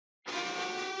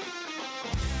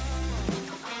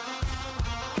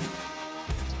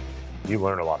You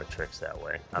learn a lot of tricks that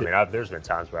way. I mean, there's been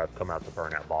times where I've come out the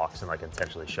burnout box and like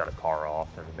intentionally shut a car off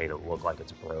and made it look like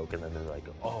it's broke, and then they're like,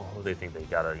 oh, they think they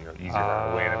got a easy run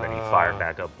to win, and then you fire it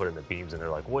back up, put in the beams, and they're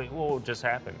like, wait, whoa, what just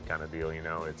happened, kind of deal.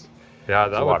 It's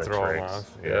that a lot would throw them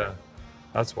off. Yeah.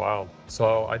 That's wild.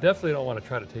 So I definitely don't want to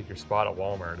try to take your spot at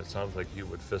Walmart. It sounds like you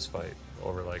would fist fight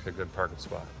over like a good parking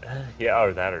spot. Yeah,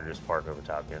 or that, or just park over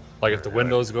top you. Like if the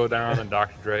windows go down and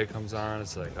Dr. Dre comes on,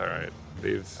 it's like, all right,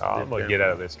 I'm gonna get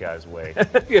out of this guy's way.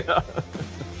 Yeah.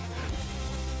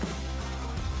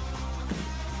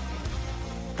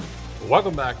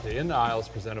 Welcome back to In the Aisles,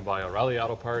 presented by Reilly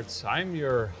Auto Parts. I'm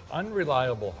your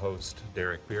unreliable host,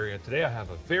 Derek Bieri, and today I have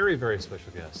a very, very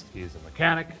special guest. He's a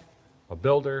mechanic, a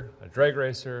builder, a drag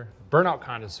racer, burnout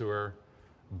connoisseur,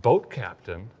 boat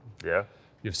captain. Yeah.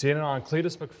 You've seen it on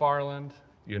Cletus McFarland.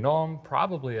 You know him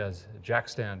probably as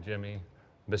Jackstand Jimmy,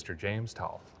 Mr. James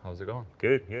Taal. How's it going?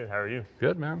 Good. How are you?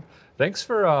 Good, man. Thanks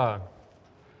for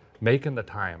making the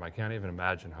time. I can't even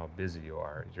imagine how busy you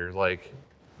are. You're like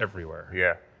everywhere.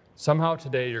 Yeah. Somehow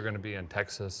today you're going to be in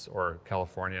Texas or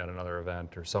California at another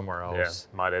event or somewhere else.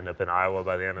 Yeah, might end up in Iowa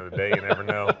by the end of the day. You never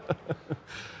know.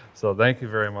 So thank you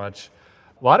very much.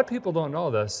 A lot of people don't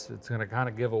know this. It's going to kind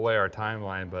of give away our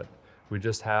timeline, but we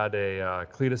just had a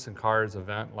Cletus and Cars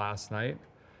event last night,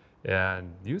 and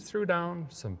you threw down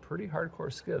some pretty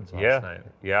hardcore skids last night.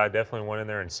 Yeah, I definitely went in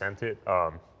there and sent it.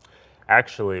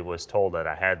 Actually was told that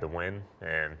I had the win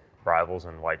and rivals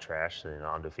and white trash,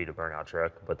 undefeated burnout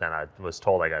truck, but then I was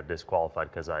told I got disqualified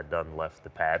because I'd done left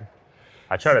the pad.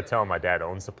 I tried to tell him my dad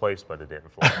owns the place, but it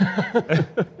didn't fly.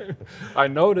 I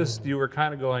noticed you were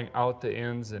kind of going out the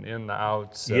ins and in the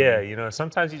outs. Yeah,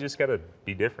 sometimes you just got to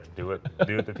be different. Do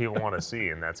what the people want to see,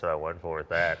 and that's what I went for with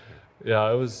that. Yeah,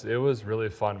 it was really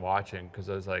fun watching because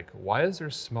I was like, why is there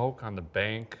smoke on the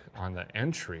bank on the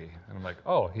entry? And I'm like,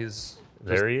 oh, he is up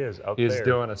there. He's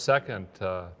doing a second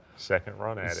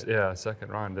run at it. Yeah,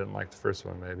 second run. Didn't like the first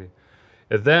one maybe.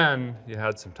 And then you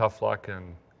had some tough luck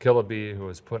and Killaby, who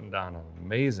was putting down an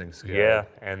amazing skid. Yeah,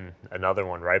 and another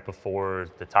one right before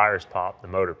the tires popped, the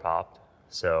motor popped.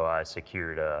 So I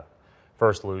secured a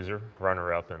first loser,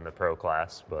 runner-up in the pro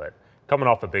class. But coming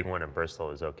off a big win in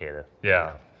Bristol is okay to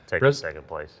take the second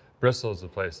place. Bristol's the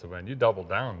place to win. You doubled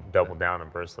down. Doubled down in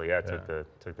Bristol. Yeah,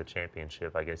 took the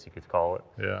championship, I guess you could call it.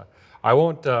 Yeah, I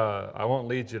won't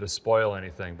lead you to spoil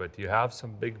anything, but do you have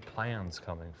some big plans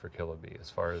coming for Killaby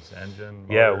as far as engine?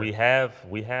 Motor? Yeah,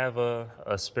 we have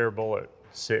a spare bullet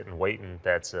sitting waiting.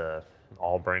 That's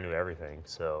all brand new everything.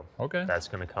 So that's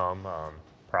going to come.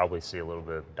 Probably see a little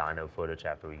bit of dyno footage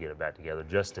after we get it back together,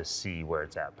 just to see where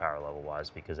it's at power level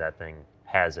wise, because that thing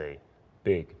has a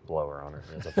big blower on it.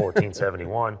 It's a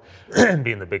 1471,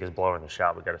 being the biggest blower in the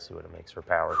shop. We got to see what it makes for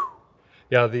power.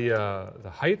 Yeah,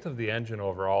 the height of the engine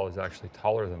overall is actually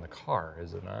taller than the car,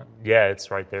 is it not? Yeah,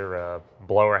 it's right there.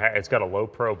 Blower hat. It's got a low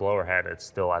pro blower hat. It's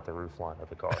still at the roof line of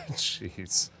the car.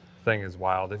 Jeez, thing is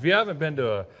wild. If you haven't been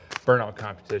to a burnout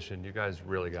competition, you guys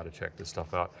really got to check this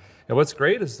stuff out. And what's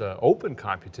great is the open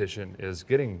competition is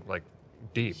getting like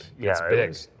deep. Yeah,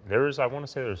 it's big. I want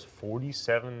to say there's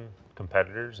 47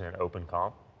 competitors in open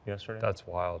comp yesterday. That's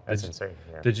wild. That's insane.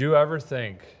 Yeah. Did you ever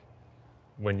think,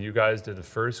 when you guys did the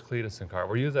first Cletus and Car,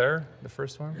 were you there, the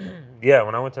first one? Yeah,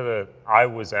 when I went to I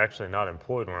was actually not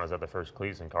employed when I was at the first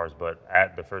Cletus and Cars, but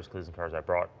at the first Cletus and Cars, I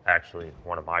brought actually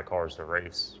one of my cars to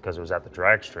race because it was at the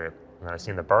drag strip, and I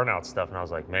seen the burnout stuff, and I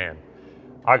was like, man,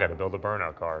 I got to build a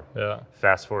burnout car. Yeah.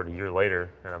 Fast forward a year later,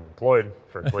 and I'm employed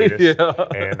for Cletus,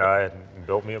 and I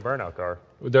built me a burnout car.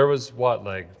 There was what,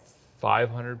 like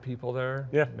 500 people there?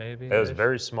 Yeah, maybe. It was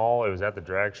very small. It was at the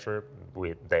drag strip.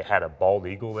 They had a bald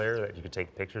eagle there that you could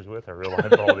take pictures with, a real life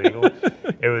bald eagle.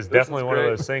 It was definitely one of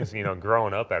those things,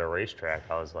 growing up at a racetrack,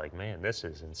 I was like, man, this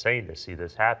is insane to see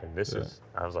this happen.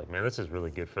 I was like, man, this is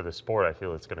really good for the sport. I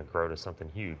feel it's going to grow to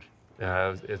something huge.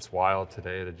 Yeah, it's wild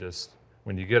today to just,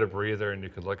 when you get a breather and you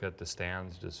could look at the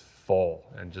stands just full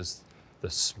and just the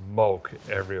smoke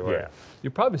everywhere. Yeah.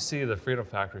 You probably see the Freedom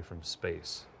Factory from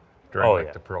space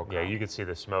during the pro comp. Yeah, you could see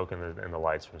the smoke and the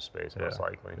lights from space, most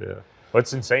likely. Yeah.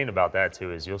 What's insane about that,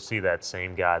 too, is you'll see that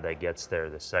same guy that gets there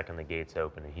the second the gates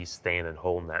open, and he's standing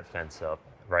holding that fence up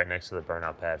right next to the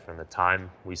burnout pad from the time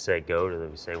we say go to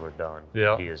we say we're done.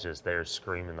 Yeah. He is just there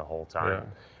screaming the whole time. Yeah.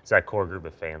 It's that core group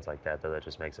of fans like that, though, that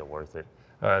just makes it worth it.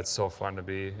 It's so fun to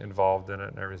be involved in it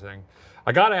and everything.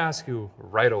 I got to ask you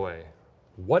right away,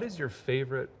 what is your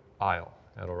favorite aisle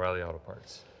at O'Reilly Auto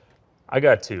Parts? I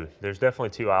got two. There's definitely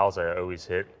two aisles I always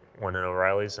hit when in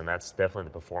O'Reilly's, and that's definitely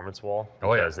the performance wall.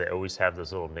 Because they always have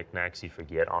those little knickknacks you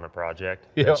forget on a project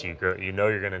that you know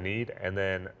you're going to need. And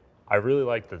then I really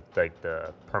like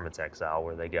the Permits XL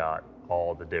where they got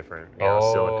all the different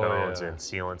silicones and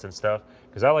sealants and stuff,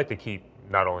 because I like to keep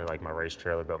not only like my race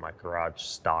trailer but my garage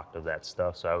stocked of that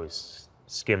stuff. So I always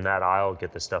skim that aisle,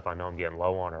 get the stuff I know I'm getting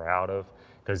low on or out of,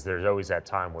 because there's always that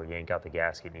time where you ain't got the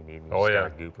gasket you need and you just gotta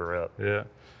goop her up. Yeah.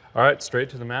 All right, straight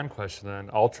to the man question then.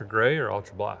 Ultra gray or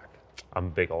ultra black? I'm a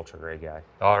big ultra gray guy.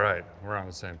 All right, we're on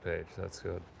the same page. That's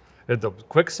good. The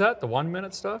quick set, the 1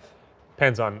 minute stuff?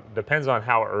 Depends on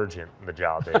how urgent the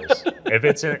job is. if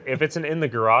it's an in the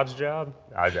garage job,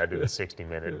 I do the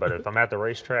 60-minute. But if I'm at the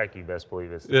racetrack, you best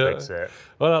believe it's the quick set.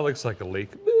 Well, that looks like a leak.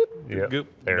 Yeah,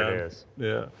 there done. It is.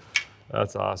 Yeah,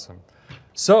 that's awesome.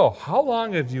 So, how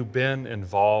long have you been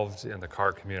involved in the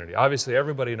car community? Obviously,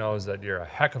 everybody knows that you're a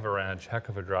heck of a wrench, heck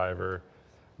of a driver.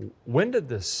 When did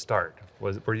this start?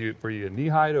 Were you knee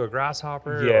high to a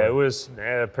grasshopper? Yeah, it was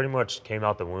pretty much came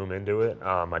out the womb into it.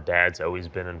 My dad's always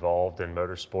been involved in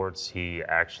motorsports. He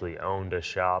actually owned a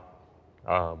shop.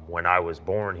 When I was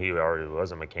born, he already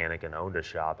was a mechanic and owned a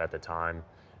shop at the time.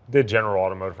 Did general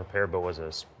automotive repair,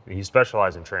 but he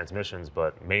specialized in transmissions,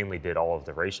 but mainly did all of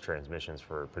the race transmissions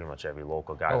for pretty much every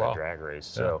local guy that drag race.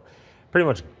 So pretty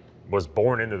much was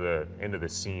born into the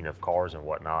scene of cars and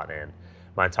whatnot. And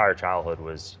my entire childhood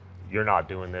was, you're not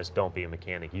doing this, don't be a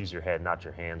mechanic, use your head, not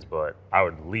your hands. But I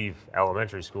would leave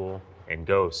elementary school and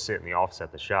go sit in the office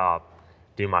at the shop,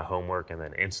 do my homework, and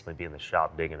then instantly be in the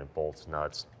shop digging at bolts,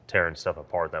 nuts, tearing stuff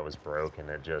apart that was broke, and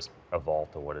it just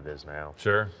evolved to what it is now.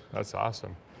 Sure, that's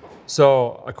awesome.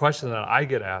 So a question that I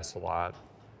get asked a lot,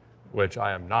 which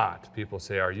I am not, people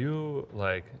say, are you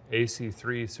like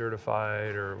AC3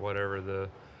 certified or whatever the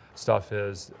stuff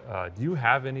is? Do you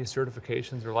have any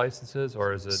certifications or licenses,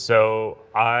 or is it? So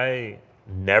I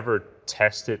never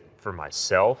tested for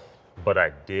myself, but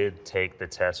I did take the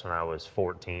test when I was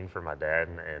 14 for my dad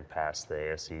and passed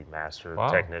the ASE Master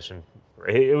Technician.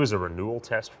 It was a renewal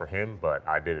test for him, but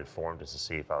I did it for him just to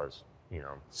see if I was,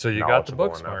 So you got the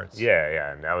book smarts.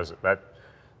 Yeah, and that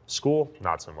school,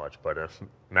 not so much, but a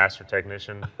Master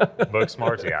Technician book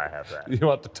smarts, yeah, I have that. You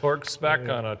want the torque spec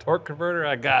on a torque converter?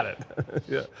 I got it.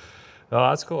 Yeah. Oh,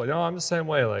 that's cool. I'm the same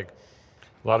way. Like,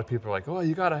 a lot of people are like, oh,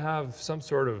 you got to have some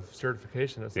sort of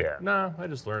certification. It's like, no, I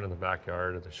just learned in the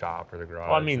backyard or the shop or the garage.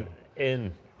 Well, I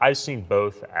mean, I've seen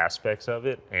both aspects of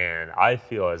it, and I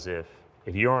feel as if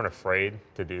you aren't afraid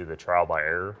to do the trial by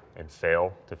error and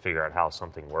fail to figure out how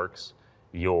something works,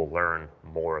 you'll learn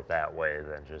more that way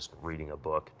than just reading a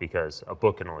book, because a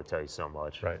book can only tell you so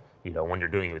much. Right. When you're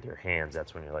doing it with your hands,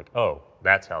 that's when you're like, oh,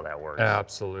 that's how that works.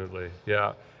 Absolutely,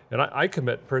 yeah. And I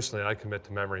commit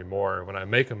to memory more when I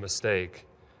make a mistake.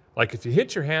 Like if you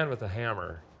hit your hand with a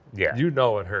hammer, you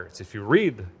know it hurts. If you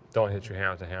read, don't hit your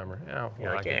hand with a hammer.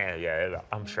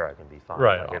 I'm sure I can be fine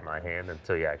right. if I hit my hand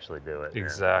until you actually do it.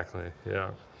 Exactly,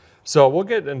 yeah. So we'll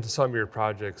get into some of your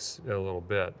projects in a little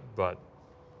bit, but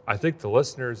I think the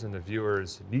listeners and the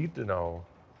viewers need to know,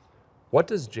 what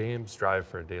does James drive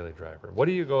for a daily driver? What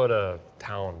do you go to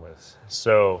town with?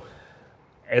 So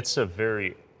it's a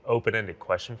very open-ended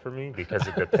question for me, because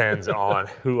it depends on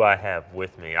who I have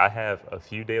with me. I have a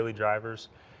few daily drivers.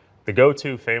 The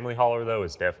go-to family hauler, though,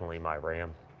 is definitely my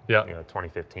Ram. Yeah.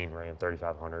 2015 Ram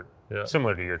 3500. Yeah.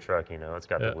 Similar to your truck, it's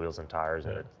got the wheels and tires,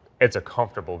 and it's a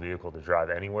comfortable vehicle to drive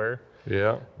anywhere.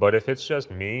 Yeah. But if it's just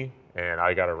me and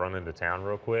I got to run into town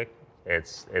real quick,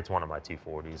 it's one of my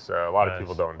 240s. A lot of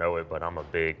people don't know it, but I'm a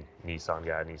big Nissan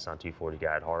 240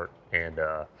 guy at heart, and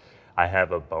I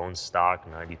have a bone stock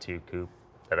 92 coupe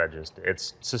that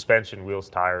it's suspension, wheels,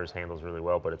 tires, handles really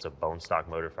well, but it's a bone stock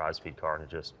motor for high-speed car,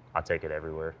 and I take it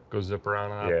everywhere. Go zip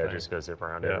around on that thing. Yeah, just go zip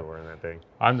around everywhere in that thing.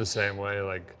 I'm the same way.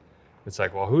 Like, it's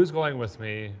like, well, who's going with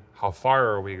me? How far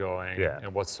are we going? Yeah.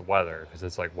 And what's the weather? Because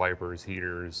it's like wipers,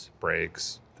 heaters,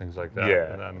 brakes, things like that.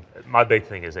 Yeah. And then, my big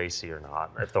thing is AC or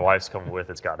not. If the wife's coming with,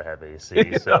 it's got to have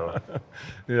AC. So.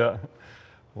 Yeah.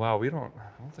 Wow, I don't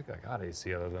think I got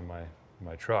AC other than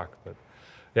my truck. But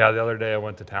yeah, the other day I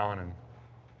went to town and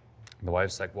the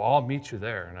wife's like, well, I'll meet you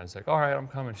there. And I was like, all right, I'm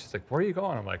coming. She's like, where are you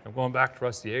going? I'm like, I'm going back to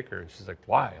Rusty Acres. She's like,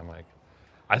 why? I'm like,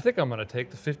 I think I'm going to take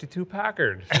the 52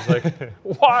 Packard. She's like,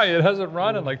 why? It hasn't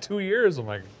run in like 2 years. I'm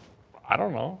like, I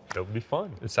don't know. It'll be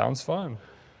fun. It sounds fun.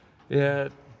 Yeah,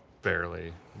 it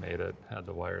barely made it. Had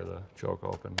to wire the choke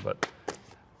open, but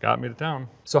got me to town.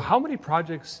 So how many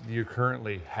projects do you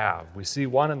currently have? We see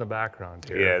one in the background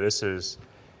here. Yeah, this is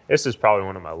probably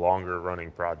one of my longer running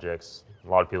projects. A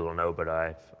lot of people don't know, but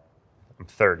I'm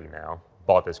 30 now.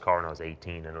 Bought this car when I was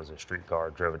 18, and it was a street car.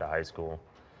 Drove it to high school.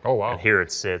 Oh, wow. And here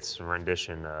it sits,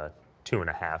 rendition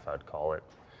 2.5, I'd call it.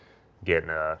 Getting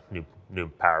a new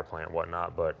power plant and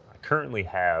whatnot. But I currently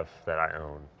have, that I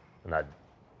own, and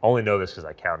only know this because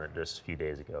I counted just a few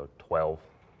days ago, 12.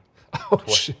 Oh,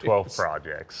 12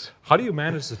 projects. How do you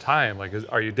manage the time? Like,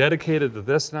 are you dedicated to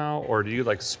this now, or do you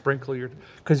like sprinkle your?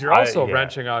 Because you're also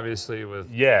wrenching, obviously,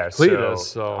 with Cletus.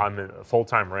 So I'm a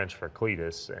full-time wrench for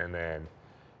Cletus, and then,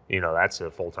 that's a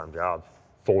full-time job,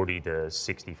 40 to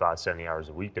 65, 70 hours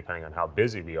a week, depending on how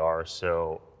busy we are.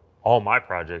 So all my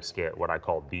projects get what I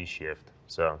call B shift.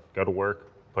 So go to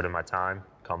work, put in my time,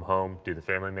 come home, do the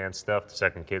family man stuff. The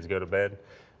second kids go to bed,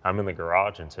 I'm in the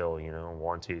garage until,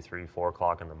 1, 2, 3, 4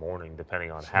 o'clock in the morning, depending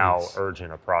on how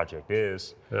urgent a project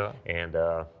is. Yeah. And,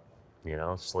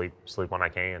 sleep when I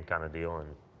can kind of deal. And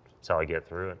that's how I get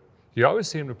through it. You always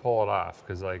seem to pull it off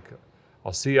because, like,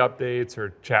 I'll see updates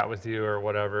or chat with you or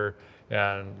whatever.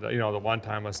 And, the one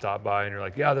time I stopped by and you're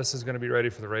like, yeah, this is going to be ready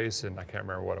for the race. And I can't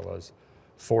remember what it was,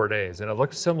 4 days. And it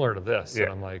looks similar to this. Yeah.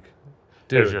 And I'm like,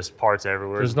 dude, there's just parts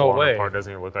everywhere. There's no way. Part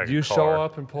doesn't even look like you a car. show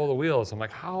up and pull the wheels. I'm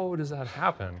like, how does that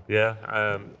happen?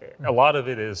 Yeah, a lot of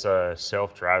it is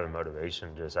self-drive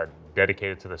motivation. Just I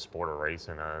dedicated to the sport of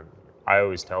racing. I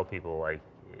always tell people, like,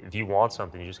 if you want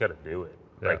something, you just got to do it.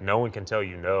 Yeah. Like, no one can tell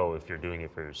you no if you're doing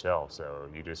it for yourself. So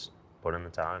you just put in the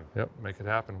time. Yep, make it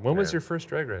happen. When was your first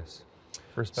drag race?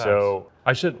 First pass? So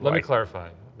let me clarify.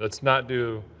 Let's not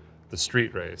do the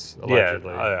street race,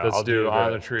 allegedly. Yeah, let's do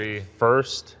on the tree.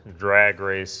 First drag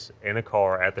race in a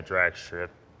car at the drag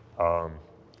strip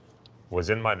was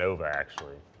in my Nova,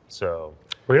 actually. So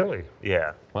really?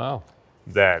 Yeah. Wow.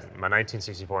 My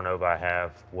 1964 Nova I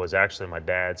have was actually my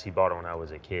dad's. He bought it when I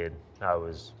was a kid. I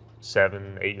was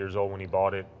 7, 8 years old when he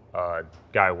bought it.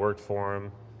 Guy worked for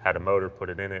him, had a motor, put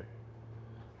it in it.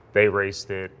 They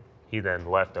raced it. He then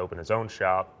left to open his own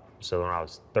shop. So when I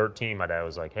was 13, my dad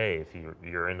was like, hey, if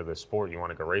you're into the sport, you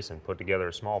want to go racing, put together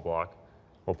a small block.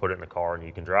 We'll put it in the car and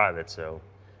you can drive it. So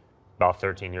about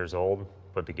 13 years old,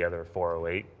 put together a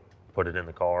 408, put it in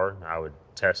the car. I would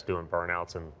test doing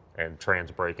burnouts and trans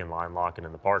braking, line locking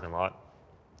in the parking lot.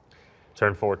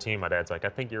 Turned 14, my dad's like, I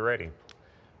think you're ready.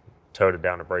 Towed it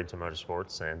down to Bradenton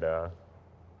Motorsports and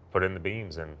put in the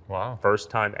beams. And wow. First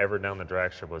time ever down the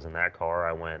drag strip was in that car.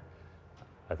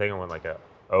 I think I went like a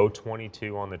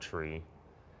 022 on the tree,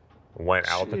 went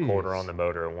out the quarter on the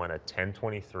motor, and went a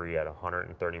 1023 at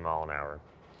 130 mile an hour.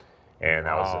 And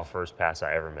that was the first pass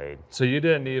I ever made. So you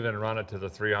didn't even run it to the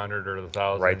 300 or the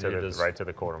 1,000? Right to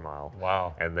the quarter mile.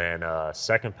 Wow. And then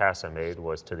second pass I made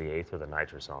was to the 8th with a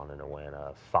nitrous on, and it went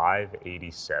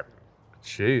 587.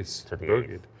 Jeez. To the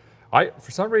 8th.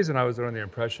 For some reason, I was under the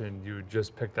impression you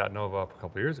just picked that Nova up a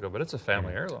couple of years ago, but it's a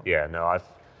family heirloom. Yeah, no,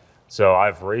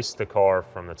 I've raced the car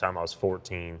from the time I was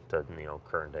 14 to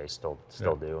current day, still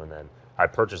do, and then I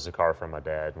purchased the car from my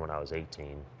dad when I was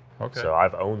 18. Okay. So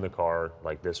I've owned the car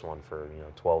like this one for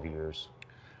 12 years.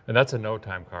 And that's a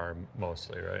no-time car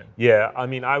mostly, right? Yeah, I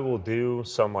mean I will do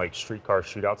some like street car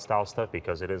shootout style stuff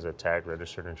because it is a tag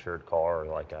registered insured car.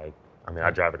 Like I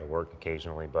drive it to work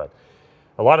occasionally, but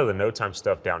a lot of the no-time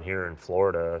stuff down here in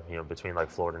Florida, between like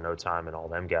Florida No Time and all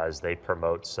them guys, they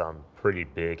promote some pretty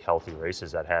big, healthy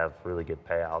races that have really good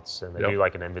payouts. And they do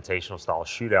like an invitational style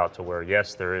shootout to where,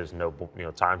 yes, there is no,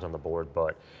 times on the board,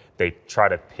 but they try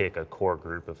to pick a core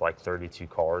group of like 32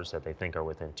 cars that they think are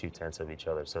within 2/10 of each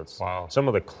other. So it's some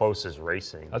of the closest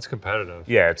racing. That's competitive.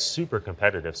 Yeah, it's super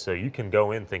competitive. So you can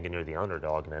go in thinking you're the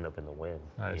underdog and end up in the win.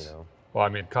 Nice. Well, I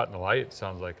mean, cutting the light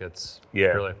sounds like it's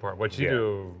really important. What you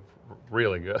do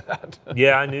really good at.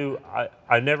 Yeah, I knew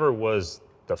I never was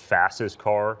the fastest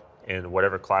car in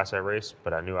whatever class I raced,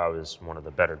 but I knew I was one of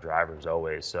the better drivers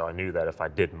always. So I knew that if I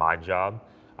did my job,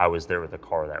 I was there with a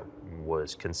car that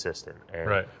was consistent.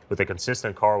 And with a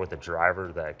consistent car with a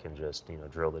driver that can just,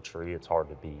 drill the tree, it's hard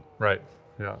to beat. Right.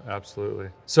 Yeah, absolutely.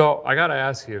 So I got to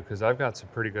ask you, because I've got some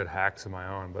pretty good hacks of my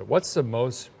own, but what's the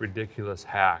most ridiculous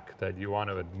hack that you want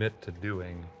to admit to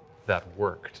doing that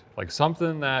worked? Like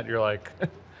something that you're like,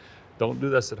 don't do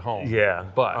this at home. Yeah.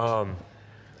 But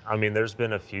I mean, there's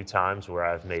been a few times where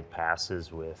I've made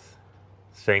passes with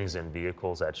things in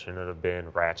vehicles that shouldn't have been,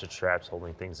 ratchet straps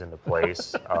holding things into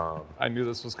place. I knew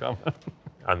this was coming.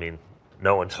 I mean,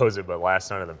 no one knows it, but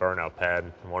last night on the burnout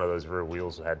pad, one of those rear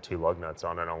wheels had 2 lug nuts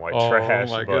on it on white trash.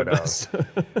 Oh my goodness.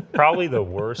 Probably the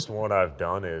worst one I've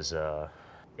done is,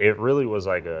 it really was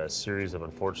like a series of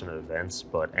unfortunate events,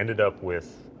 but ended up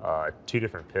with 2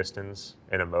 different pistons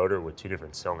and a motor with 2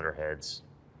 different cylinder heads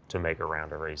to make a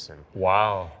round of racing.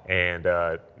 Wow. And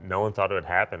no one thought it would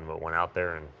happen, but went out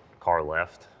there and car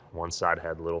left. One side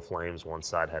had little flames, one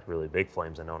side had really big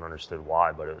flames, and no one understood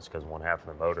why, but it was because one half of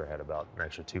the motor had about an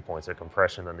extra 2 points of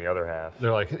compression than the other half.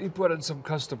 They're like, he put in some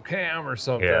custom cam or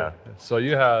something. Yeah. So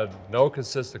you had no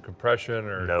consistent compression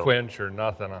or quench or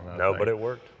nothing on that No, thing. but it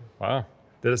worked. Wow.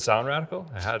 Did it sound radical?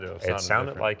 It had to have sounded It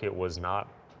sounded different. like it was not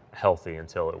healthy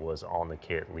until it was on the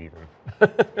kit leaving.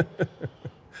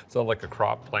 Sounded like a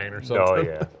crop plane or something. Oh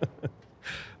yeah.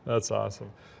 That's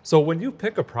awesome. So when you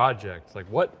pick a project, like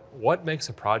what makes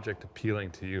a project appealing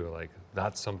to you? Like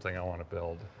that's something I want to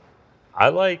build. I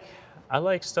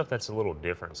like stuff that's a little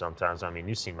different sometimes. I mean,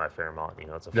 you've seen my Fairmont, you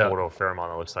know, it's a four-door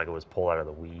Fairmont that looks like it was pulled out of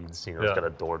the weeds. You know, it's got a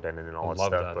door bend and all that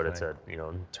stuff, but it's a, you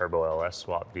know, turbo LS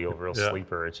swap deal, real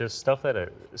sleeper. It's just stuff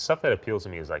that appeals to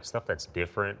me is like stuff that's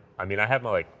different. I mean, I have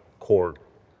my like core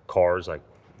cars, like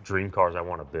dream cars I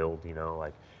want to build, you know,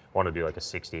 like want to do like a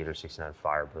 68 or 69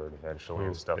 Firebird eventually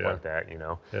and stuff like that, you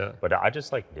know. Yeah. But I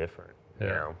just like different, you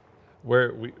know.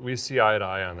 Where we see eye to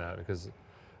eye on that, because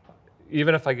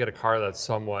even if I get a car that's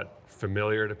somewhat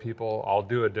familiar to people, I'll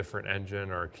do a different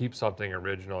engine or keep something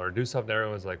original or do something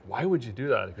everyone's like, why would you do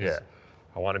that? Because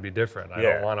I want to be different. I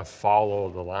don't want to follow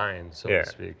the line, so to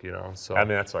speak, you know. So I mean,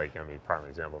 that's like, I mean, prime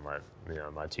example, my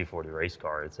 240 race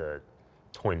car, it's a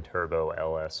twin turbo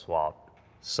LS swap,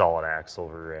 solid axle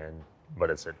rear end, but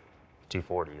it's a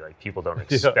 240. Like people don't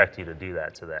expect you to do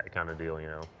that to that kind of deal, you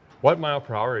know. What mile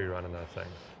per hour are you running that thing?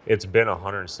 It's been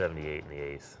 178 in the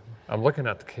eighth. I'm looking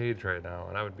at the cage right now,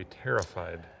 and I would be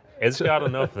terrified. It's got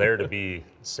enough there to be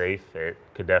safe. It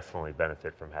could definitely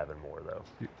benefit from having more, though.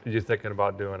 You thinking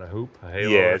about doing a hoop, a halo?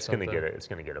 Yeah, it's gonna get it. It's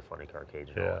gonna get a funny car cage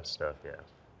and all that stuff. Yeah.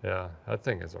 Yeah, that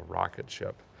thing is a rocket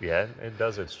ship. Yeah, it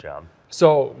does its job.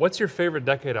 So, what's your favorite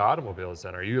decade of automobiles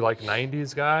then? Are you like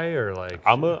 '90s guy or like?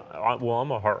 I'm a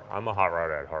hot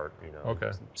rod at heart. You know.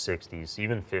 Okay. 60s,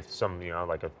 even 50s. Some, you know,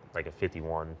 like a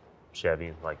 51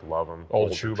 Chevy. Like love them.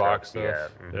 Old shoebox stuff.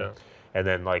 Yeah. Yeah. And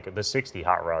then like the 60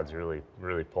 hot rods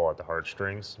really pull at the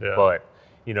heartstrings. Yeah. But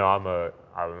you know, I'm a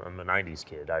 90s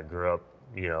kid. I grew up,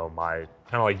 you know, kind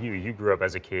of like you grew up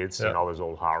as a kid seeing all those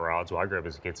old hot rods. Well, I grew up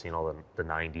as a kid seeing all the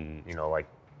 90, you know, like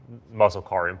muscle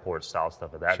car import style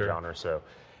stuff of that genre. So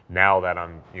now that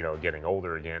I'm, you know, getting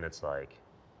older again, it's like,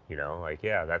 you know, like,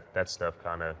 yeah, that stuff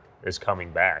kind of is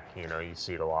coming back. You know, you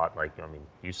see it a lot. Like, I mean,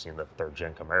 you've seen the third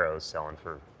gen Camaros selling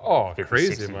for 50,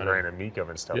 crazy 60 money. grand a Mecum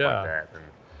and stuff like that. And,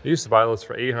 I used to buy those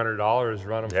for $800,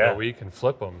 run them for a week, and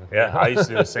flip them. Yeah, I used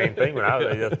to do the same thing when I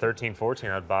was 13, 14.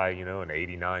 I'd buy, you know, an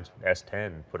 '89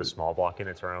 S10, put a small block in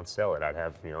it, turn around, sell it. I'd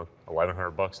have, you know,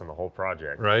 $1,100 on the whole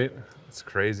project. Right? It's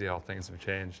crazy how things have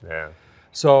changed. Yeah.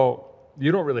 So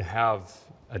you don't really have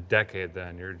a decade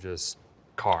then. You're just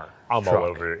car. I'm truck. all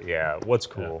over it. Yeah. What's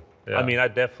cool? Yeah. I mean, I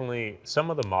definitely,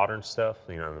 some of the modern stuff,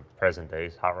 you know, the present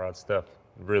day hot rod stuff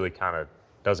really kind of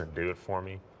doesn't do it for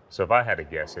me. So if I had to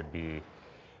guess, it'd be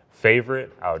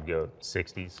favorite, I would go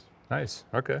 60s. Nice.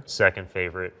 Okay. Second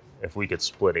favorite, if we could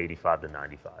split 85 to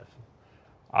 95.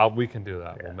 We can do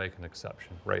that. Yeah. We'll make an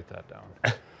exception. Write that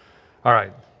down. All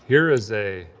right. Here is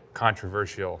a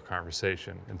controversial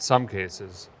conversation. In some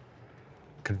cases,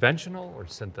 conventional or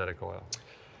synthetic oil?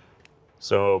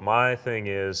 So my thing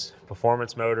is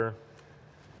performance motor,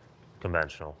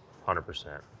 conventional,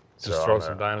 100%. Just throw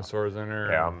some dinosaurs in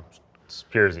there. Yeah, I'm as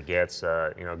pure as it gets.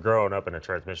 You know, growing up in a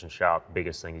transmission shop,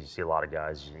 biggest thing is you see a lot of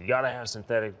guys, you gotta have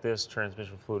synthetic this,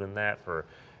 transmission fluid and that for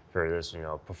this, you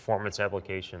know, performance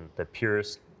application. The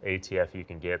purest ATF you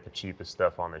can get, the cheapest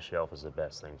stuff on the shelf is the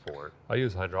best thing for it. I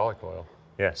use hydraulic oil.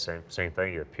 Yeah, same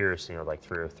thing. The purest, you know, like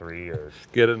 303 or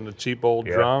get in the cheap old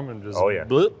drum and just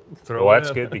blip, throw well, it that's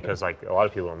in. good because like a lot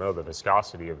of people don't know the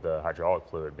viscosity of the hydraulic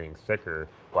fluid being thicker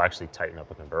will actually tighten up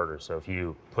a converter. So if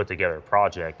you put together a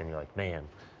project and you're like, man,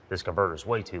 this converter's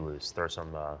way too loose, throw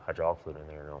some hydraulic fluid in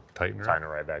there and it'll tighten it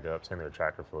right back up. Same with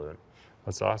tractor fluid.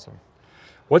 That's awesome.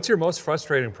 What's your most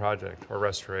frustrating project or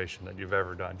restoration that you've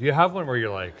ever done? Do you have one where you're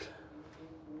like,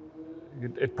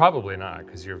 it probably not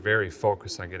because you're very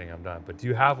focused on getting them done, but do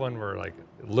you have one where like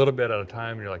a little bit at a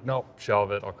time and you're like, nope,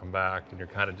 shelve it, I'll come back, and you're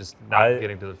kind of just not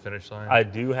getting to the finish line? I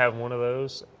do have one of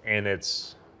those, and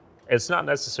it's not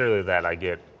necessarily that I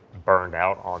get burned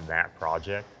out on that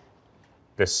project.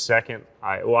 The second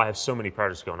I have so many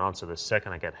projects going on, so the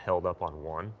second I get held up on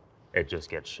one, it just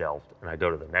gets shelved and I go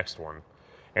to the next one.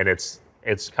 And it's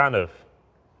kind of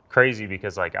crazy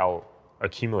because like I'll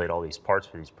accumulate all these parts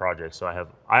for these projects. So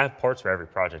I have parts for every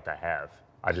project I have.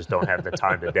 I just don't have the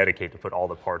time to dedicate to put all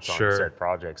the parts on said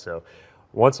project. So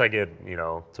once I get, you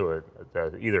know, to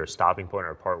either a stopping point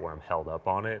or a part where I'm held up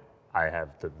on it, I have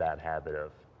the bad habit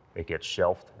of it gets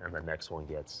shelved and the next one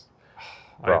gets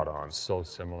brought on. So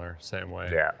similar, same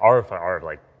way. Yeah, or if I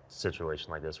like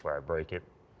situation like this where I break it,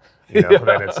 you know,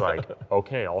 then it's like,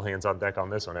 okay, all hands on deck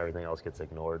on this one, everything else gets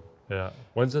ignored. Yeah.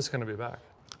 When's this going to be back?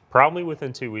 Probably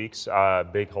within 2 weeks.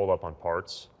 Big hold up on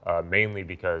parts, mainly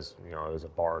because, you know, it was a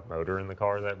bar motor in the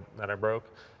car that I broke.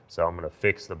 So I'm going to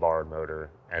fix the borrowed motor,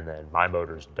 and then my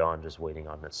motor's done, just waiting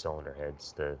on the cylinder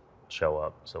heads to show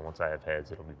up. So once I have heads,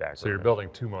 it'll be back. So you're building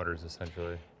 2 motors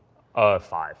essentially?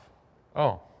 5.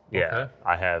 Oh, yeah. Okay.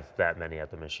 I have that many at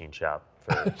the machine shop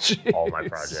for all my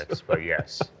projects. But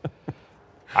yes,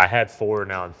 I had 4.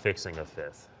 Now I'm fixing a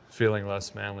 5th. Feeling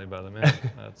less manly by the minute.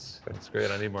 That's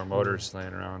great. I need more motors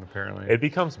laying around. Apparently, it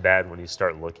becomes bad when you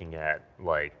start looking at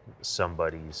like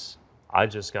somebody's. I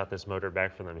just got this motor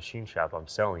back from the machine shop, I'm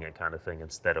selling it kind of thing,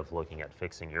 instead of looking at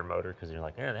fixing your motor, because you're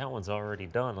like, yeah, that one's already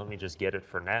done. Let me just get it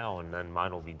for now, and then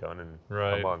mine will be done in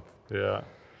a month. Yeah.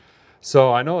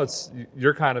 So I know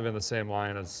you're kind of in the same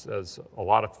line as a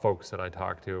lot of folks that I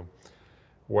talk to,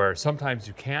 where sometimes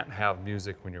you can't have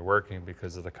music when you're working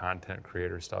because of the content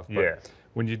creator stuff. But yeah.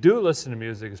 When you do listen to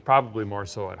music, it's probably more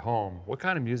so at home. What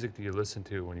kind of music do you listen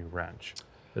to when you wrench?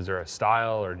 Is there a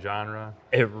style or genre?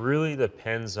 It really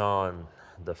depends on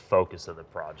the focus of the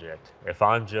project. If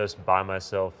I'm just by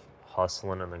myself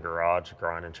hustling in the garage,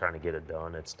 grinding, trying to get it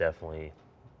done, it's definitely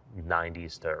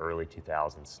 90s to early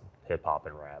 2000s hip hop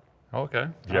and rap. Okay.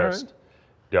 Just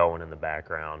going in the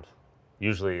background.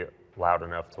 Usually loud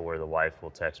enough to where the wife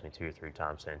will text me 2 or 3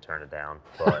 times saying turn it down.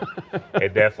 But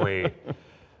it definitely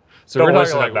so don't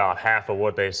listen to about half of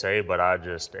what they say, but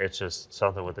it's just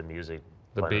something with the music.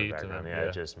 The beat,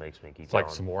 it just makes me keep it's going.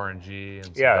 Like some Warren G and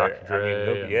some yeah, Dr.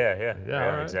 Dre.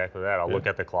 Right. Exactly that. I'll look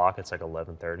at the clock, it's like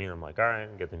 11:30, and I'm like, all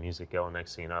right, get the music going.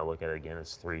 Next thing you know, I look at it again,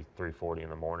 it's 3:40 in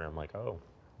the morning. I'm like, oh,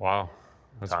 wow,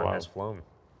 that's time wild. has flown.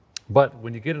 But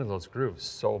when you get into those grooves,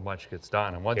 so much gets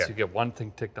done, and once you get one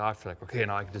thing ticked off, you're like, okay,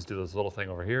 now I can just do this little thing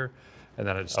over here, and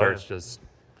then it starts just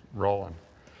rolling.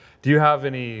 Do you have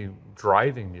any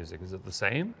driving music? Is it the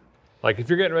same? Like if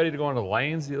you're getting ready to go into the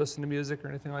lanes, do you listen to music or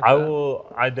anything like that?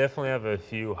 I definitely have a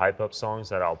few hype up songs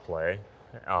that I'll play.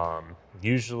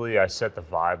 Usually I set the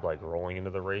vibe like rolling into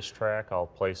the racetrack. I'll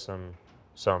play some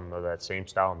of that same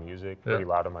style of music pretty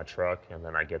loud in my truck, and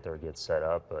then I get there, get set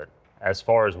up. But as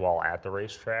far as while at the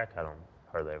racetrack, I don't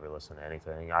hardly ever listen to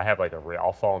anything. I have like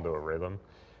I'll fall into a rhythm.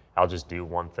 I'll just do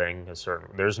one thing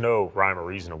there's no rhyme or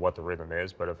reason of what the rhythm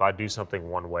is, but if I do something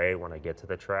one way when I get to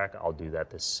the track, I'll do that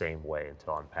the same way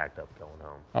until I'm packed up going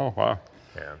home. Oh, wow.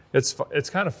 Yeah. It's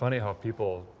kind of funny how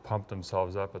people pump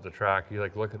themselves up at the track. You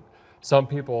like look at, some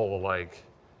people will like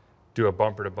do a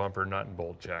bumper to bumper nut and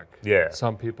bolt check. Yeah.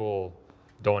 Some people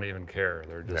don't even care.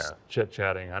 They're just chit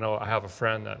chatting. I know I have a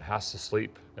friend that has to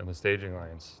sleep in the staging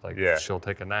lanes. Like she'll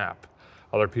take a nap.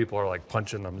 Other people are like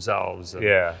punching themselves.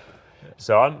 And,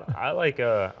 so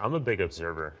I'm a big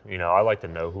observer. You know, I like to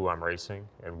know who I'm racing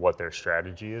and what their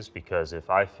strategy is, because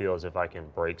if I feel as if I can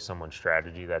break someone's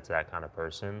strategy that's that kind of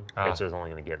person, it's just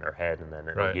only going to get in their head, and then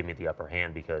it'll give me the upper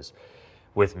hand. Because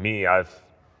with me, I've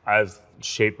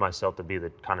shaped myself to be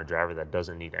the kind of driver that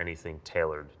doesn't need anything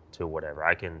tailored to whatever.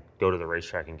 I can go to the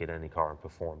racetrack and get any car and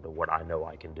perform to what I know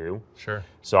I can do. Sure.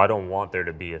 So I don't want there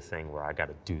to be a thing where I got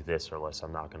to do this or else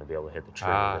I'm not going to be able to hit the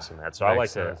trigger, this and that. So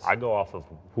I go off of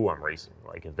who I'm racing.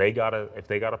 Like if they got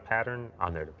a pattern,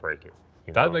 I'm there to break it.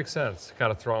 That makes sense. Got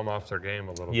to throw them off their game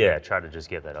a little bit. Yeah, try to just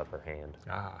get that upper hand.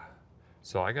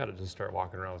 So I got to just start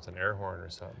walking around with an air horn or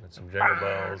something and some jingle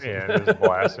bells. Yeah, just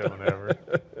blast it whenever.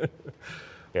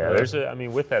 Yeah,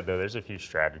 with that though, there's a few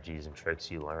strategies and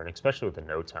tricks you learn, especially with the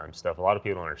no time stuff. A lot of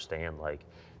people don't understand, like,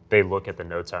 they look at the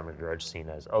no time and grudge scene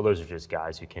as, oh, those are just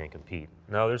guys who can't compete.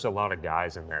 No, there's a lot of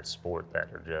guys in that sport that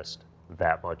are just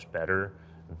that much better,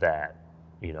 that,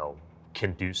 you know,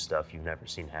 can do stuff you've never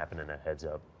seen happen in a heads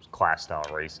up class style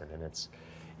racing, and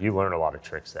you learn a lot of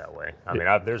tricks that way. I mean,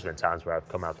 there's been times where I've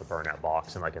come out the burnout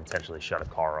box and like intentionally shut a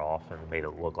car off and made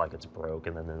it look like it's broke,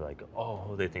 and then they're like,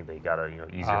 oh, they think they got a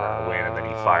easy run win, and then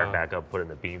you fire back up, put in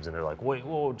the beams, and they're like, wait,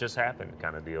 what just happened,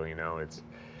 kind of deal. It's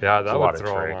that would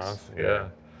throw them off. Yeah,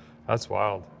 that's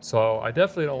wild. So I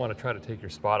definitely don't want to try to take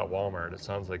your spot at Walmart. It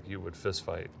sounds like you would fist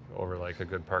fight over like a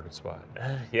good parking spot.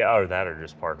 Yeah, or that, or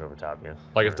just park over top. Yeah.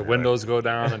 Like if the windows go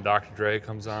down and Dr. Dre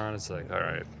comes on, it's like, all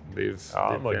right, leave.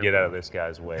 I'm gonna get out of this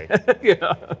guy's way.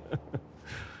 Yeah.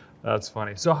 That's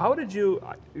funny. So how did you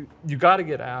got to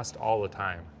get asked all the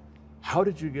time, how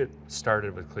did you get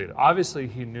started with Cletus? Obviously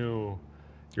he knew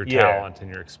your talent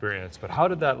and your experience, but how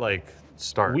did that like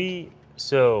start?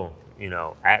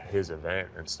 At his event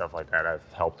and stuff like that,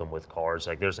 I've helped him with cars.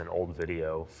 Like there's an old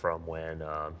video from when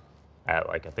at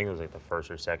like, I think it was like the first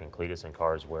or second Cletus in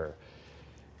cars, where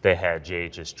they had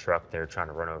JH's truck there trying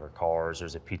to run over cars.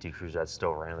 There's a PT Cruiser that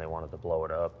still ran. They wanted to blow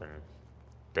it up, and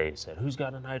they said, who's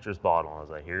got a nitrous bottle? I was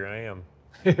like, here I am.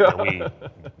 And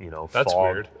we, That's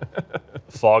weird.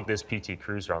 fogged this PT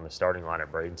Cruiser on the starting line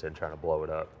at Bradenton trying to blow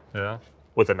it up. Yeah.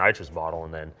 With a nitrous bottle.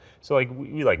 And then, so like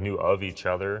we like knew of each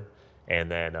other. And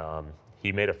then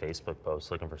he made a Facebook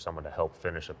post looking for someone to help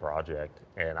finish a project,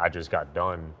 and I just got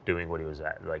done doing what he was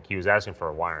at. Like, he was asking for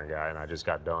a wiring guy, and I just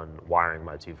got done wiring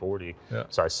my 240. Yeah.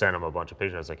 So I sent him a bunch of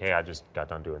pictures. I was like, hey, I just got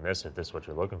done doing this. If this is what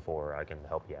you're looking for, I can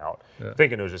help you out. Yeah.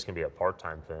 Thinking it was just gonna be a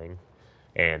part-time thing,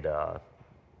 and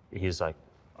he's like,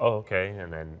 oh, okay.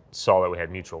 And then saw that we had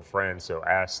mutual friends, so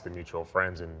asked the mutual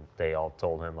friends, and they all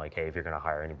told him, like, hey, if you're gonna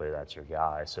hire anybody, that's your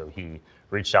guy. So he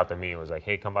reached out to me and was like,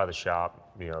 hey, come by the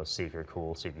shop, you know, see if you're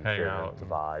cool, see if you fit in the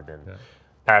vibe, and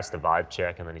passed the vibe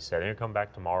check. And then he said, hey, come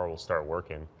back tomorrow, we'll start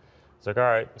working. I was like, all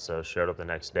right. So showed up the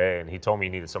next day, and he told me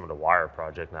he needed someone to wire a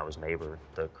project, and that was Neighbor,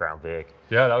 the Crown Vic.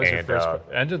 Yeah, that was your first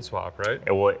engine swap, right?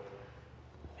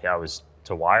 I was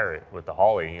to wire it with the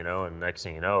Holly, you know, and next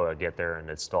thing you know, I get there and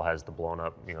it still has the blown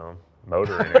up, you know,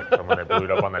 motor in it from when they blew it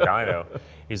up on the dyno.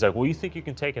 He's like, well, you think you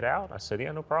can take it out? I said,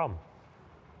 yeah, no problem.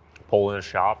 Pull in a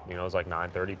shop, you know, it was like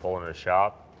 9:30, pull in a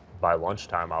shop. By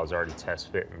lunchtime, I was already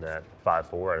test fitting that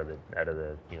 5.4 out of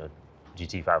the you know,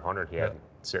 GT 500 he had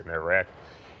sitting there wrecked.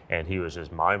 And he was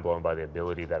just mind blown by the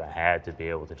ability that I had to be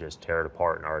able to just tear it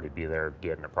apart and already be there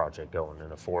getting a project going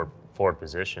in a forward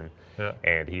position. Yeah.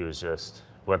 And he was just,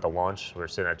 went to lunch, we were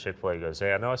sitting at Chick-fil-A, he goes,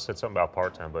 hey, I know I said something about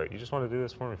part-time, but you just want to do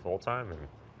this for me full-time? And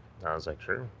I was like,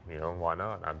 sure, you know, why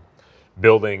not? I'm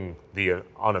building the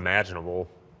unimaginable.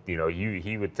 You know,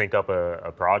 he would think up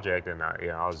a project, and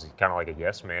I was kind of like a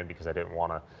yes man because I didn't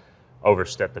want to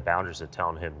overstep the boundaries of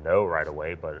telling him no right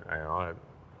away. But I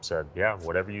said, yeah,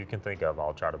 whatever you can think of,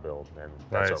 I'll try to build, and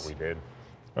that's what we did.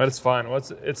 But it's fun. Well,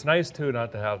 it's nice too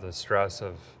not to have the stress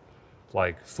of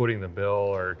like footing the bill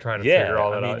or trying to figure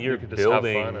all that out.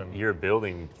 You're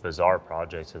building bizarre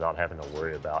projects without having to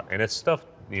worry about, and it's stuff,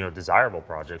 you know, desirable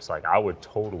projects. Like, I would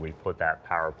totally put that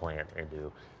power plant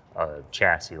into a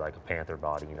chassis like a Panther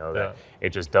body, you know, that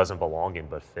it just doesn't belong in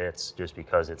but fits, just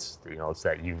because it's, you know, it's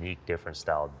that unique different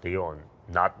style deal, and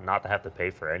not to have to pay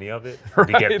for any of it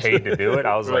to get paid to do it.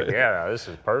 I was like, yeah, this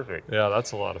is perfect. Yeah,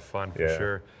 that's a lot of fun for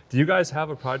sure. Do you guys have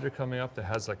a project coming up that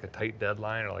has like a tight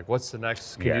deadline, or like what's the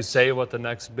next, can you say what the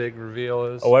next big reveal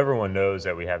is? Oh, everyone knows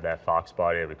that we have that Fox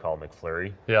body that we call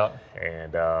McFlurry. Yeah.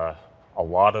 And a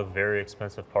lot of very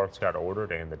expensive parts got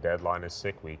ordered, and the deadline is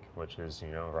sick week, which is,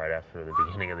 you know, right after the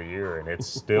beginning of the year, and it's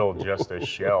still just a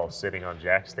shell sitting on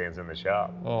jack stands in the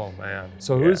shop. Oh man.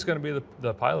 So who's going to be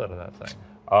the pilot of that thing?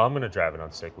 I'm going to drive it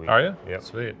on sick week. Are you? Yep.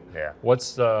 Sweet. Yeah.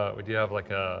 What's do you have like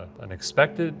an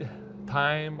expected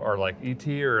time, or like ET,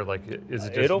 or like is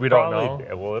it just we don't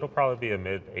know? Well, it'll probably be a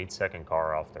mid 8-second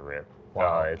car off the rip.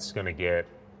 Wow. It's going to get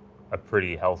a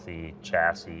pretty healthy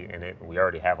chassis in it. We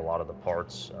already have a lot of the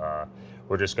parts.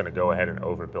 We're just going to go ahead and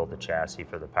overbuild the chassis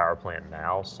for the power plant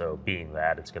now. So being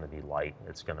that it's going to be light,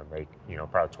 it's going to make, you know,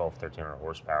 probably 1,200-1,300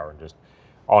 horsepower, and just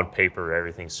on paper,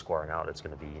 everything's squaring out. It's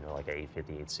going to be, you know, like a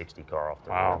 850, 860 car off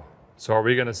the road. So are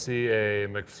we going to see a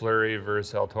McFlurry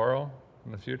versus El Toro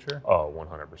in the future? Oh,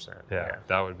 100%. Yeah,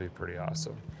 that would be pretty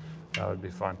awesome. That would be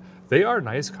fun. They are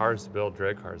nice cars to build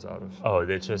drag cars out of. Oh,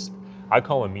 they just, I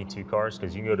call them Me Too cars,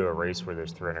 because you can go to a race where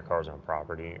there's 300 cars on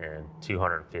property and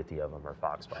 250 of them are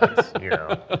Fox bodies, you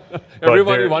know.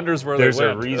 Everybody wonders where they went.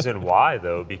 There's a reason why,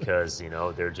 though, because, you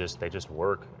know, they just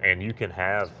work, and you can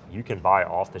buy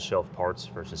off-the-shelf parts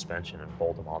for suspension and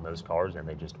bolt them on those cars, and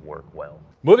they just work well.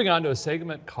 Moving on to a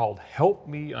segment called Help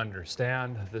Me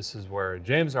Understand. This is where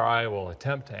James or I will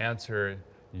attempt to answer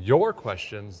your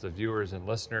questions, the viewers and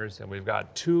listeners, and we've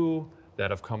got two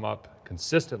that have come up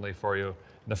consistently for you.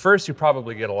 The first you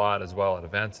probably get a lot as well at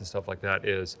events and stuff like that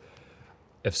is,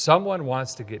 if someone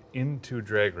wants to get into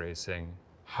drag racing,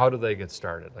 how do they get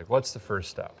started? Like, what's the first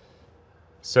step?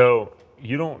 So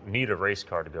you don't need a race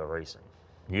car to go racing.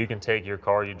 You can take your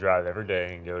car you drive every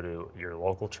day and go to your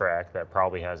local track that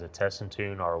probably has a test and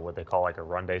tune, or what they call like a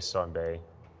run day Sunday,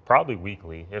 probably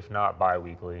weekly, if not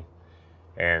bi-weekly.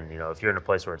 And, you know, if you're in a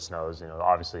place where it snows, you know,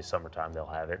 obviously summertime they'll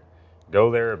have it.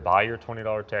 Go there, buy your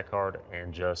 $20 tech card,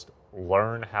 and just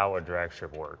learn how a drag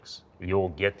strip works. You'll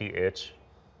get the itch.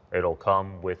 It'll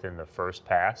come within the first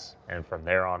pass, and from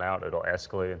there on out, it'll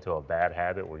escalate into a bad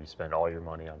habit where you spend all your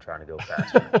money on trying to go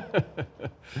faster.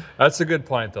 That's a good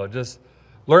point, though. Just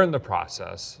learn the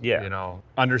process. Yeah. You know,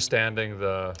 understanding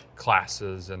the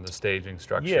classes and the staging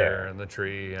structure and the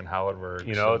tree and how it works.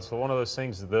 You know, it's one of those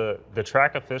things. The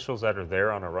track officials that are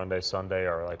there on a run day Sunday,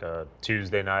 or like a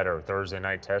Tuesday night or Thursday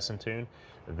night test and tune,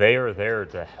 they are there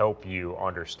to help you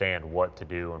understand what to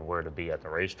do and where to be at the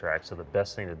racetrack. So the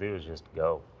best thing to do is just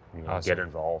go, you know, awesome. Get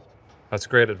involved. That's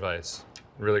great advice.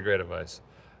 Really great advice.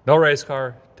 No race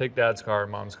car. Take dad's car,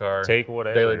 mom's car. Take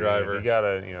whatever. Daily driver. You got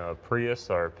a Prius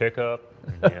or a pickup.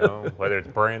 You know, whether it's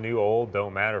brand new, old,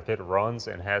 don't matter. If it runs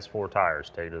and has 4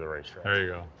 tires, take it to the racetrack. There you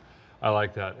go. I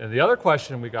like that. And the other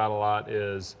question we got a lot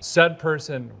is, said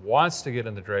person wants to get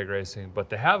into drag racing, but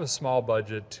they have a small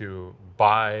budget to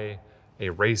buy a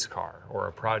race car or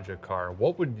a project car.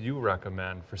 What would you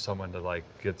recommend for someone to like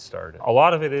get started? A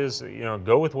lot of it is,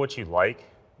 go with what you like,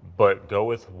 but go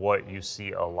with what you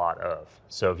see a lot of.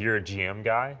 So if you're a GM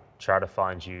guy, try to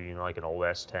find you, like an old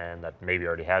S10 that maybe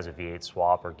already has a V8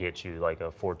 swap, or get you like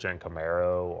a 4th gen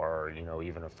Camaro, or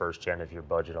even a 1st gen if your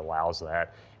budget allows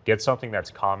that. Get something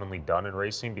that's commonly done in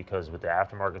racing, because with the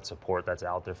aftermarket support that's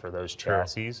out there for those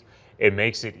chassis, it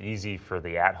makes it easy for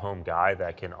the at-home guy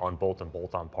that can unbolt and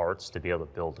bolt on parts to be able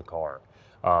to build a car.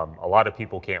 A lot of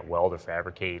people can't weld or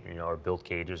fabricate, or build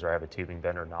cages or have a tubing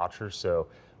bend or notcher. So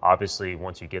obviously,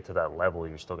 once you get to that level,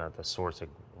 you're still going to have to source a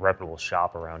reputable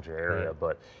shop around your area. Right.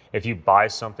 But if you buy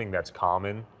something that's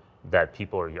common, that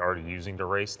people are already using to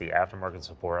race, the aftermarket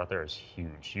support out there is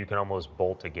huge. You can almost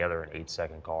bolt together an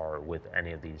 8-second car with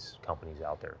any of these companies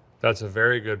out there. That's a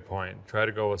very good point. Try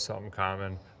to go with something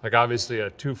common. Like obviously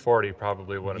a 240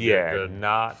 probably wouldn't be a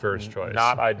good first choice.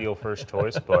 Not ideal first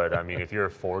choice, but I mean, if you're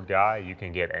a Ford guy, you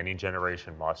can get any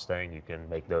generation Mustang. You can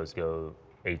make those go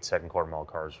 8-second quarter mile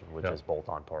cars with just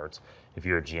bolt-on parts. If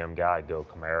you're a GM guy, go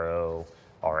Camaro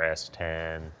or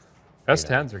S10.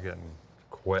 S10s are getting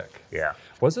quick. Yeah.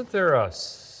 Wasn't there a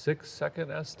 6-second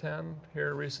S10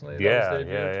 here recently? Yeah.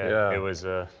 It was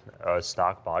a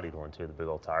stock bodied one too, the big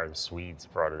old tire. The Swedes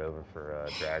brought it over for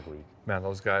drag week. Man,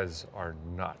 those guys are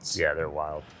nuts. Yeah, they're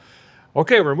wild.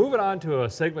 Okay, we're moving on to a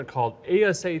segment called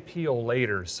ASAP or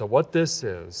later. So what this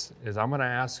is I'm going to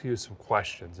ask you some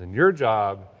questions, and your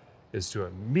job is to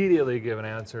immediately give an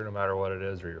answer no matter what it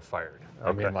is, or you're fired. Okay.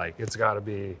 I mean, like, it's got to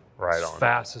be as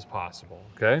fast as possible,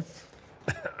 okay?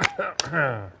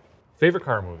 Favorite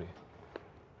car movie?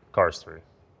 Cars 3.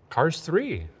 Cars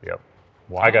 3? Yep.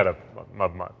 Wow. I got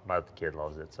my kid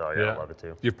loves it, so I love it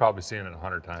too. You've probably seen it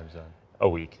 100 times then. A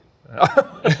week.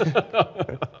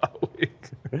 A week.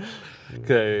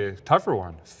 Okay, tougher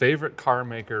one. Favorite car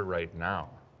maker right now?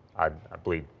 I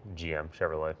believe GM,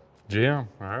 Chevrolet. GM,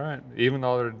 all right. Even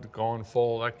though they're going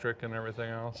full electric and everything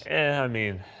else? Yeah, I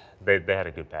mean, they had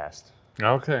a good past.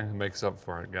 Okay, makes up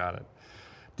for it. Got it.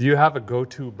 Do you have a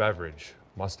go-to beverage?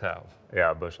 Must have.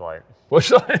 Yeah, Busch Light.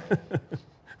 Busch Light?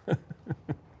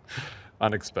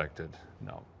 Unexpected.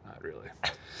 No, not really.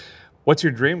 What's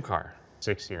your dream car?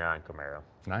 69 Camaro.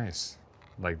 Nice.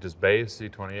 Like just base,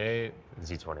 Z28?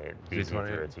 Z28.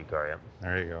 Z28. Z car, yeah.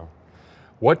 There you go.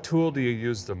 What tool do you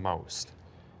use the most?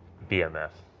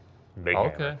 BMF. Big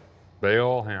hammer. Big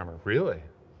old hammer. Really?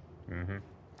 Mm-hmm.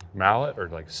 Mallet or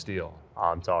like steel?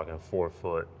 I'm talking 4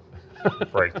 foot.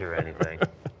 Break through anything.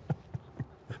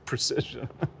 Precision.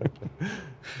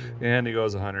 And he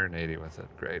goes 180 with it.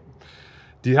 Great.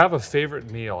 Do you have a favorite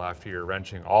meal after you're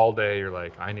wrenching all day? You're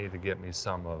like, I need to get me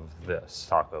some of this.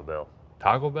 Taco Bell.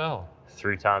 Taco Bell?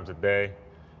 3 times a day,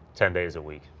 10 days a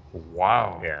week.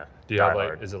 Wow. Yeah. Do you have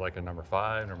like, is it like a number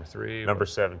 5, number 3? Number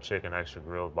 7, chicken extra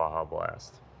grilled Baja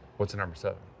Blast. What's the number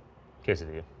 7?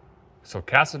 Quesadilla. So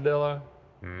quesadilla,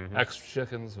 extra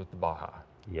chickens with the Baja.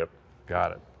 Yep.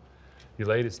 Got it. You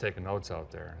ladies taking notes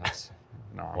out there. That's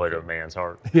way to a man's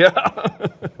heart. Yeah.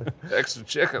 Extra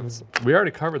chickens. We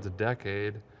already covered the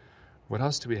decade. What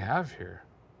else do we have here?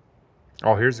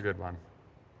 Oh, here's a good one.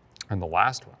 And the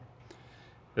last one.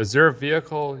 Is there a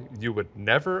vehicle you would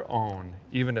never own,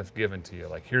 even if given to you?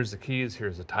 Like, here's the keys,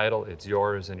 here's the title, it's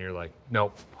yours, and you're like,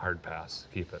 nope, hard pass,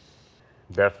 keep it.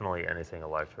 Definitely anything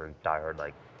electric, diehard,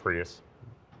 like Prius.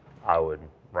 I would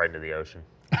right into the ocean.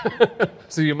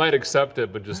 So you might accept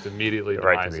it, but just immediately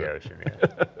right to the ocean,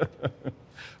 yeah.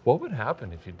 What would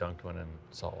happen if you dunked one in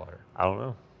salt water? I don't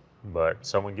know, but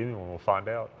someone give me one, we'll find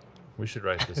out. We should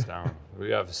write this down.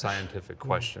 We have scientific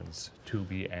questions to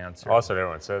be answered. Also,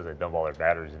 everyone says they dump all their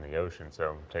batteries in the ocean,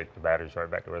 so take the batteries right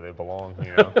back to where they belong,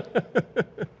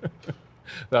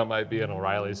 That might be an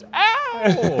O'Reilly's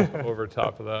ow over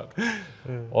top of that.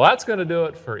 Well, that's going to do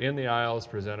it for In the Aisles,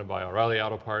 presented by O'Reilly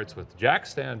Auto Parts with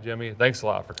Jackstand Jimmy. Thanks a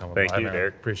lot for coming by. Thank you,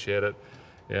 Derek. Appreciate it.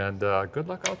 And good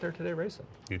luck out there today racing.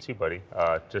 You too, buddy.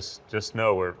 Just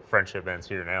know where friendship ends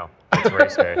here now. It's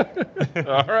race day.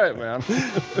 All right, man.